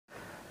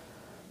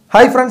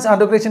Hi friends,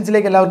 Andro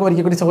like Arjun.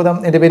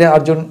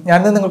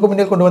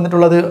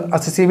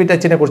 Assistive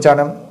Touch.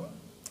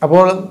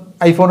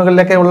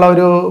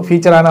 iPhone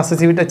feature and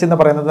Assistive Touch in the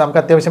Paranam,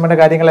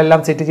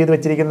 set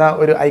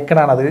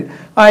icon.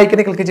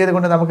 Icon click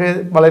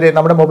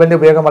mobile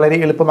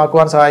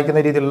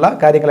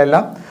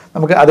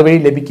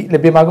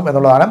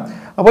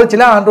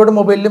Android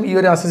mobile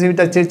Assistive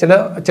Touch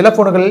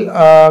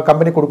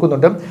company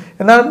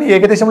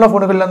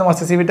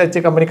Assistive Touch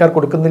company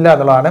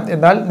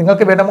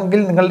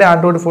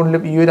Android phone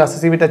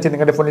Assistive Touch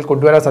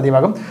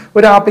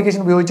phone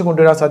application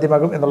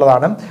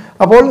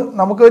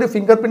നമുക്ക്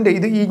fingerprint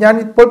ഇത് ഞാൻ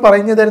ഇപ്പോൾ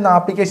പറഞ്ഞു തരുന്ന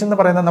application എന്ന്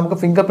പറയുന്നത് നമുക്ക്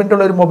fingerprint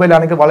ഉള്ള ഒരു മൊബൈൽ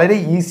ആണെങ്കിൽ വളരെ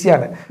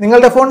ഈസിയാണ്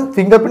നിങ്ങളുടെ ഫോൺ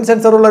fingerprint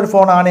സെൻസർ ഉള്ള ഒരു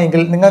ഫോൺ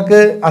ആണെങ്കിൽ നിങ്ങൾക്ക്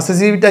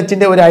assistive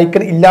touchന്റെ ഒരു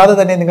ഐക്കൺ ഇല്ലാതെ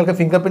തന്നെ നിങ്ങൾക്ക്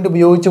fingerprint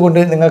ഉപയോഗിച്ചുകൊണ്ട്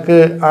നിങ്ങൾക്ക്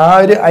ആ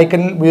ഒരു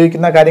ഐക്കണിൽ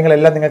ഉപയോഗിക്കുന്ന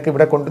കാര്യങ്ങളെല്ലാം നിങ്ങൾക്ക്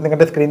ഇവിടെ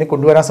നിങ്ങളുടെ സ്ക്രീനിൽ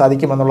കൊണ്ടുവരാൻ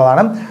സാധിക്കും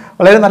എന്നുള്ളതാണ്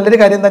വളരെ നല്ലൊരു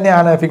കാര്യം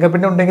തന്നെയാണ്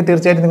fingerprint ഉണ്ടെങ്കിൽ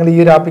തീർച്ചയായും നിങ്ങൾ ഈ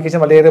ഒരു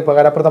ആപ്ലിക്കേഷൻ വളരെ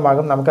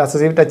ഉപകാരപ്രദമാകും നമുക്ക്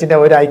assistive touchന്റെ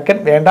ഒരു ഐക്കൺ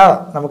വേണ്ട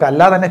നമുക്ക്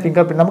അല്ലാതെ തന്നെ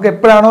fingerprint നമുക്ക്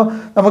എപ്പോഴാണോ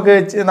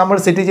നമ്മൾ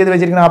സെറ്റ് ചെയ്തു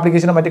വെച്ചിരിക്കുന്ന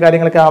ആപ്ലിക്കേഷനും മറ്റു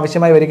കാര്യങ്ങളൊക്കെ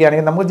ആവശ്യമായി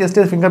വരികയാണെങ്കിൽ നമുക്ക്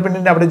ജസ്റ്റ് fingerprint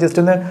just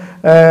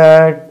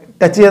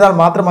touch ചെയ്താൽ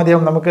മാത്രം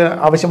മതിയാവും നമുക്ക്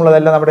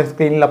ആവശ്യമുള്ളതെല്ലാം നമ്മുടെ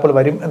സ്ക്രീനിൽ അപ്പോൾ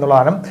വരും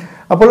എന്നുള്ളതാണ്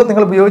അപ്പോൾ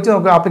നിങ്ങൾ ഉപയോഗിച്ച്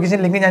നോക്കുക ആപ്ലിക്കേഷൻ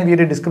ലിങ്ക് ഞാൻ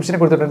വീഡിയോ ഡിസ്ക്രിപ്ഷനിൽ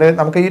കൊടുത്തിട്ടുണ്ട്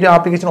നമുക്ക് ഈ ഒരു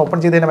ആപ്ലിക്കേഷൻ ഓപ്പൺ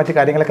ചെയ്തതിനെ മറ്റു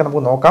കാര്യങ്ങളൊക്കെ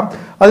നമുക്ക് നോക്കാം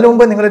അതിനു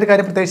മുമ്പ് നിങ്ങൾ ഒരു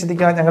കാര്യം പ്രത്യേകം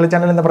ശ്രദ്ധിക്കുക ഞങ്ങളുടെ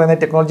ചാനൽ എന്ന്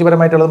പറയുന്നത് ടെക്നോളജി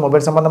പരമായിട്ടുള്ളത്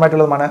മൊബൈൽ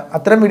സംബന്ധമായിട്ടുള്ളതാണ്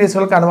അത്തരം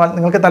വീഡിയോസുകൾ കാണുവാൻ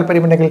നിങ്ങൾക്ക്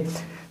താൽപര്യമുണ്ടെങ്കിൽ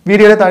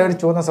വീഡിയോയുടെ താഴെ ഒരു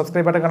ചുവന്ന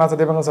സബ്സ്ക്രൈബ് ബട്ടൺ കാണാൻ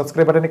സാധ്യമാകും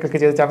സബ്സ്ക്രൈബ് ബട്ടണിൽ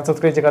ക്ലിക്ക് ചെയ്ത് ചാനൽ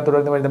സബ്സ്ക്രൈബ് ചെയ്യുക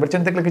തുടർന്ന് വരുന്ന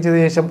ബെൽറ്റ് ക്ലിക്ക് ചെയ്ത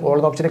ശേഷം ഓൾ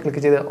എന്ന ഓപ്ഷനിൽ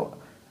ക്ലിക്ക്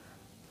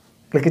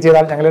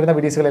ചെയ്താൽ ഞങ്ങളുടെ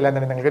വീഡിയോസുകളെല്ലാം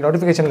തന്നെ നിങ്ങൾക്ക്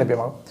നോട്ടിഫിക്കേഷൻ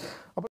ലഭ്യമാകും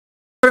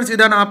Friends,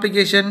 this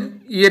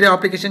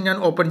application ഞാൻ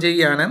ഓപ്പൺ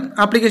ചെയ്യുകയാണ്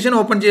ആപ്ലിക്കേഷൻ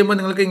ഓപ്പൺ ചെയ്യുമ്പോൾ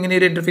നിങ്ങൾക്ക് ഇങ്ങനെ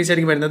ഒരു ഇന്റർഫേസ്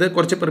ആയിരിക്കും വരുന്നത്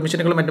കുറച്ച്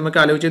പെർമിഷനുകൾ മറ്റുമൊക്കെ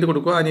അലോ ചെയ്ത്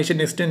കൊടുക്കുക അതിനുശേഷം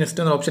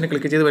നെക്സ്റ്റ് എന്ന ഓപ്ഷനിൽ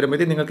ക്ലിക്ക് ചെയ്ത് വരുമ്പോൾ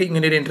നിങ്ങൾക്ക്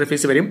ഇങ്ങനെ ഒരു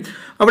ഇന്റർഫേസ് വരും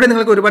അവിടെ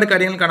നിങ്ങൾക്ക് ഒരുപാട്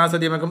കാര്യങ്ങൾ കാണാൻ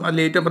സാധ്യമാകും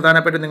അതിൽ ഏറ്റവും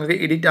പ്രധാനപ്പെട്ട നിങ്ങൾക്ക്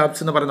എഡിറ്റ്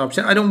ആപ്സ് എന്ന് പറയുന്ന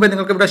ഓപ്ഷൻ അതിന് മുമ്പ്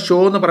നിങ്ങൾക്ക് ഇവിടെ ഷോ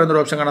എന്ന് പറയുന്ന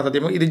ഒരു ഓപ്ഷൻ കാണാൻ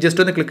സാധ്യമാകും ഇത്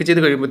ജസ്റ്റ് ഒന്ന് ക്ലിക്ക്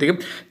ചെയ്ത് കഴിയുമ്പോഴത്തേക്കും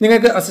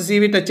നിങ്ങൾക്ക്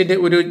അസിസ്റ്റീവ് ടച്ചിന്റെ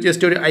ഒരു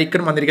ജസ്റ്റ് ഒരു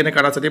ഐക്കൺ വന്നിരിക്കുന്നത്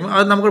കാണാൻ സാധ്യമാകും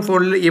അത് നമുക്ക്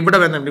ഫോണിൽ എവിടെ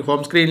വേണമെങ്കിലും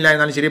ഹോം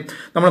സ്ക്രീനിലായിരുന്നാലും ശരി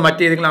നമ്മൾ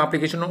മറ്റേതെങ്കിലും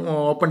ആപ്ലിക്കേഷൻ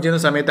ഓപ്പൺ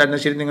ചെയ്യുന്ന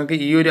സമയത്തായിരുന്നാലും ശരി നിങ്ങൾക്ക്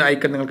ഈ ഒരു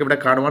ഐക്കൺ നിങ്ങൾക്ക് ഇവിടെ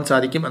കാണുവാൻ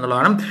സാധിക്കും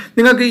എന്നുള്ളതാണ്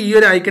നിങ്ങൾക്ക് ഈ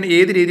ഒരു ഐക്കൺ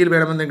ഏത് രീതിയിൽ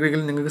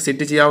വേണമെന്നുണ്ടെങ്കിൽ നിങ്ങൾക്ക്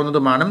സെറ്റ്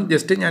ചെയ്യാവുന്നതുമാണ്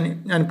ജസ്റ്റ് ഞാൻ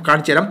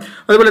കാണിച്ചു തരാം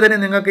അതുപോലെ തന്നെ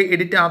നിങ്ങൾക്ക്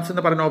എഡിറ്റ് ആപ്സ്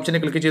എന്ന് പറയുന്ന ഓപ്ഷനിൽ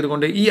ക്ലിക്ക്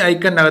ചെയ്തുകൊണ്ട് ഈ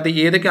ഐക്കണിനകത്ത്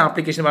ഏതൊക്കെ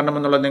ആപ്ലിക്കേഷൻ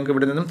വരണമെന്നുള്ളത് നിങ്ങൾക്ക്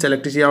ഇവിടെ നിന്നും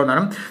സെലക്ട്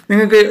ചെയ്യാവുന്നതാണ്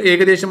നിങ്ങൾക്ക്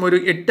ഏകദേശം ഒരു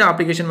 8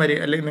 ആപ്ലിക്കേഷൻ വരെ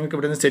അല്ലെങ്കിൽ നിങ്ങൾക്ക്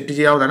ഇവിടെ നിന്ന് സെറ്റ്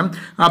ചെയ്യാവുന്നതാണ്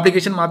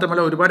ആപ്ലിക്കേഷൻ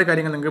മാത്രമല്ല ഒരുപാട്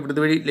കാര്യങ്ങൾ നിങ്ങൾക്ക്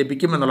ഇതുവഴി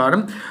ലഭിക്കും എന്നുള്ളതാണ്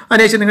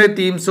അതിനുശേഷം നിങ്ങൾ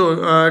തീംസോ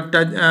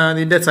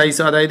ഇതിൻ്റെ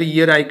സൈസ് അതായത് ഈ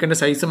ഒരു ഐക്കണിൻ്റെ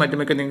സൈസ്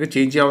മറ്റുമൊക്കെ നിങ്ങൾക്ക്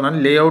ചേഞ്ച്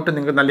ചെയ്യാവുന്നതാണ് ലേ ഔട്ട്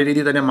നിങ്ങൾക്ക് നല്ല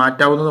രീതിയിൽ തന്നെ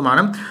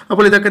മാറ്റാവുന്നതുമാണ്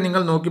അപ്പോൾ ഇതൊക്കെ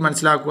നിങ്ങൾ നോക്കി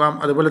മനസ്സിലാക്കുക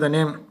അതുപോലെ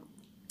തന്നെ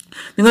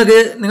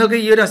നിങ്ങൾക്ക്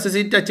ഈ ഒരു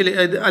അസിസ്റ്റീവ് ടച്ചിൽ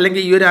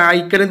അല്ലെങ്കിൽ ഈ ഒരു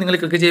ഐക്കണിൽ നിങ്ങൾ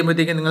ക്ലിക്ക്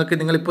ചെയ്യുമ്പോഴത്തേക്കും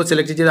നിങ്ങളിപ്പോൾ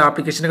സെലക്ട് ചെയ്ത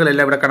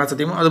ആപ്ലിക്കേഷനുകളെല്ലാം ഇവിടെ കാണാൻ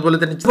സാധിക്കും അതുപോലെ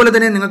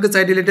തന്നെ നിങ്ങൾക്ക്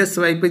സൈഡിലേക്ക്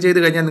സ്വൈപ്പ് ചെയ്ത്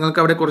കഴിഞ്ഞാൽ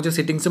നിങ്ങൾക്ക് അവിടെ കുറച്ച്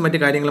സെറ്റിംഗ്സും മറ്റു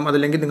കാര്യങ്ങളും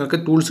അതല്ലെങ്കിൽ നിങ്ങൾക്ക്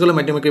ടൂൾസുകളും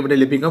മറ്റുമൊക്കെ ഇവിടെ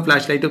ലഭിക്കും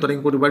ഫ്ലാഷ് ലൈറ്റ്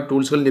തുടങ്ങി ഒരുപാട്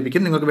ടൂൾസുകൾ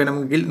ലഭിക്കും നിങ്ങൾക്ക്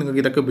വേണമെങ്കിൽ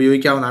നിങ്ങൾക്ക് ഇതൊക്കെ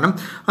ഉപയോഗിക്കാവുന്നതാണ്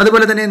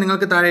അതുപോലെ തന്നെ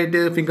നിങ്ങൾക്ക്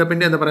താഴെയായിട്ട്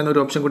ഫിംഗർപ്രിന്റ് എന്ന് പറയുന്ന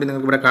ഒരു ഓപ്ഷൻ കൂടി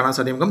നിങ്ങൾക്ക് ഇവിടെ കാണാൻ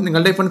സാധിക്കും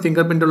നിങ്ങളുടെ ഫോൺ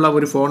ഫിംഗർപ്രിന്റ് ഉള്ള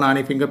ഒരു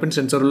ഫോണാണ് ഫിംഗർപ്രിന്റ്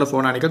സെൻസറുള്ള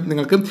ഫോണാണെങ്കിൽ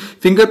നിങ്ങൾക്ക്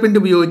ഫിംഗർപ്രിന്റ്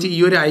ഉപയോഗിച്ച്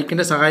ഈ ഒരു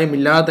ഐക്കണിന്റെ സഹായം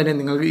ഇല്ലാതെ തന്നെ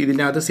നിങ്ങൾക്ക്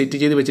ഇതിനകത്ത് സെറ്റ്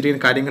ചെയ്ത്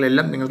വെച്ചിരിക്കുന്ന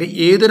കാര്യങ്ങളെല്ലാം നിങ്ങൾക്ക്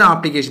ഏതൊരു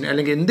ആപ്ലിക്കേഷൻ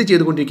അല്ലെങ്കിൽ എന്ത്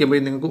ചെയ്തുകൊണ്ടിരിക്കുമ്പോൾ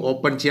നിങ്ങൾക്ക്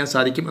ഓപ്പൺ ചെയ്യാൻ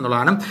സാധിക്കും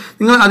എന്നുള്ളതാണ്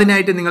നിങ്ങൾ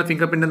അതിനായിട്ട് നിങ്ങൾ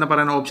ഫിംഗർപ്രിന്റ് എന്ന്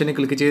പറയുന്ന ഓപ്ഷനിൽ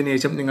ക്ലിക്ക് ചെയ്തതിനു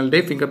ശേഷം നിങ്ങളുടെ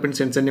ഫിംഗർപ്രിന്റ്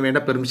സെൻസറിന് വേണ്ട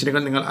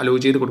പെർമിഷനുകൾ നിങ്ങൾ അലോ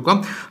ചെയ്ത് കൊടുക്കും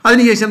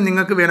അതിനുശേഷം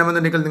നിങ്ങൾക്ക്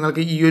വേണമെന്നുണ്ടെങ്കിൽ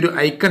നിങ്ങൾക്ക് ഈ ഒരു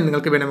ഐക്കൺ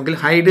നിങ്ങൾക്ക് വേണമെങ്കിൽ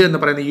ഹൈഡ് എന്ന്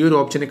പറയുന്ന ഈ ഒരു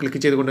ഓപ്ഷനിൽ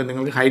ക്ലിക്ക് ചെയ്തുകൊണ്ട്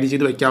നിങ്ങൾക്ക് ഹൈഡ്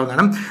ചെയ്ത്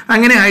വയ്ക്കാവുന്നതാണ്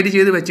അങ്ങനെ ഹൈഡ്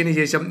ചെയ്ത് വെച്ചതിന്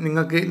ശേഷം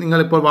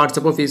നിങ്ങളിപ്പോൾ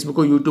വാട്സപ്പോ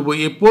ഫേസ്ബുക്കോ യൂട്യൂബോ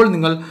എപ്പോൾ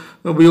നിങ്ങൾ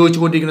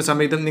ഉപയോഗിച്ചുകൊണ്ടിരിക്കുന്ന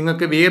സമയത്ത്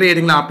നിങ്ങൾക്ക് വേറെ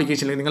ഏതെങ്കിലും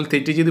ആപ്ലിക്കേഷനിൽ നിങ്ങൾ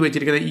സെറ്റ് ചെയ്ത്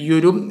വെച്ചിരിക്കുന്ന ഈ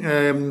ഒരു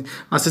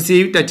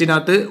അസിസ്റ്റീവ്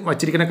ടച്ചിനകത്ത്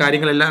വച്ചിരിക്കുന്ന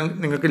കാര്യങ്ങളെല്ലാം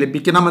നിങ്ങൾക്ക്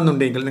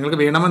ലഭിക്കണമെന്നുണ്ടെങ്കിൽ നിങ്ങൾക്ക്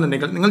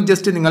വേണമെന്നുണ്ടെങ്കിൽ നിങ്ങൾ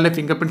ജസ്റ്റ് നിങ്ങളുടെ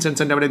ഫിംഗർപ്രിന്റ്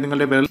സെൻസറിന്റെ അവിടെ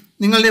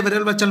നിങ്ങളുടെ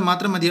വിരൽ വെച്ചാൽ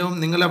മാത്രം മതിയാവും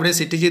നിങ്ങൾ അവിടെ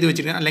സെറ്റ് ചെയ്ത്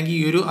വെച്ചിരിക്കുന്ന അല്ലെങ്കിൽ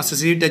ഈ ഒരു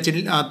അസിസ്റ്റീവ്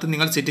ടച്ചിനകത്ത്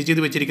നിങ്ങൾ സെറ്റ്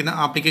ചെയ്ത് വെച്ചിരിക്കുന്ന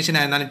ആപ്ലിക്കേഷൻ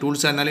ആയിരുന്നാലും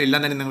ടൂൾസ് ആയിരുന്നാലും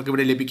എല്ലാം തന്നെ നിങ്ങൾക്ക്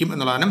ഇവിടെ ലഭിക്കും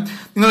എന്നുള്ളതാണ്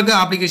നിങ്ങൾക്ക്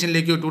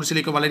ആപ്ലിക്കേഷനിലേക്കോ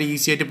ടൂൾസിലേക്കോ വളരെ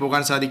ഈസി ആയിട്ട്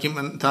പോകാൻ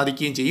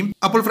സാധിക്കുകയും ചെയ്യും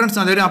അപ്പോൾ ഫ്രണ്ട്സ്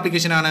നല്ലൊരു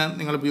ആപ്ലിക്കേഷനാണ്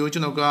നിങ്ങൾ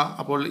ഉപയോഗിച്ച് നോക്കുക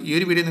അപ്പോൾ ഈ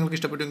ഒരു വീഡിയോ നിങ്ങൾക്ക്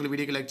ഇഷ്ടപ്പെട്ടെങ്കിൽ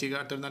വീഡിയോക്ക് ലൈക്ക്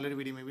ചെയ്യുക അടുത്ത നല്ലൊരു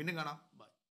വീഡിയോ വീണ്ടും കാണാം